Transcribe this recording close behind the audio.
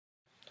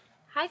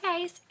Hi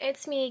guys,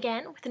 it's me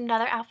again with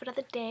another outfit of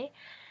the day.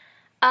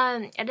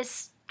 I'm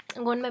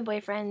going to my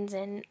boyfriend's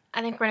and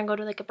I think we're gonna go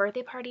to like a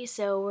birthday party,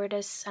 so I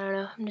don't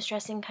know, I'm just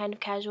dressing kind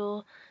of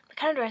casual, but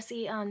kind of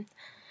dressy.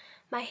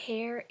 My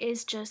hair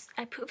is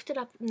I poofed it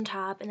up on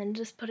top and then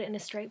just put it in a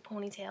straight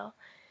ponytail.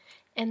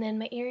 And then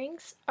my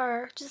earrings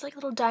are just like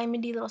little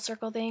diamondy little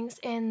circle things,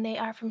 and they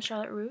are from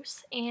Charlotte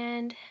Russe.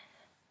 And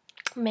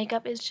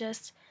makeup is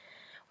just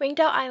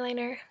winged out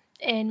eyeliner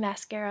and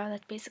mascara.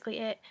 That's basically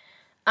it.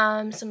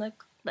 Some like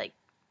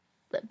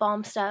lip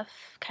balm stuff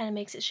kind of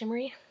makes it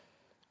shimmery,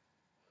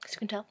 as you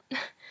can tell.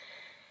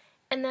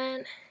 And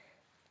then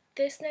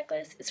this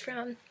necklace is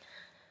from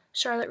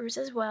Charlotte Russe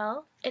as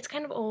well. It's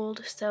kind of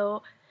old,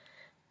 so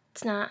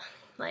it's not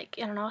like,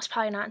 I don't know, it's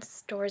probably not in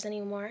stores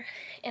anymore.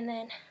 And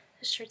then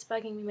this shirt's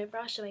bugging me, my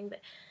bra's showing,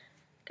 but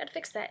gotta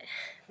fix that.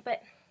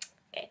 But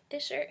okay,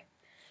 this shirt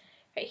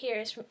right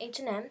here is from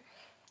H&M.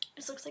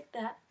 This looks like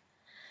that.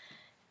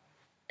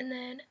 And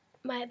then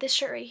this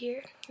shirt right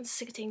here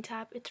is a tank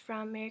top. It's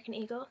from American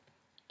Eagle.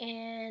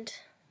 And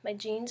my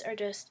jeans are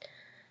just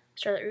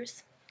Charlotte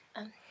Russe.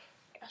 I'll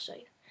show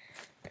you.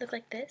 They look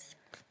like this.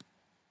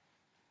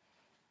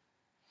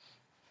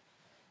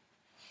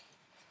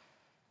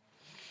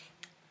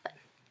 But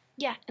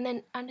yeah, and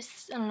then I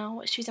don't know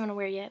what shoes I'm gonna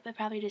wear yet, but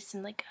probably just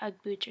some like Ugg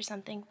boots or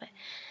something. But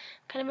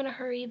I'm kind of in a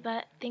hurry.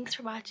 But thanks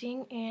for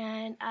watching,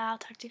 and I'll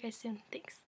talk to you guys soon. Thanks.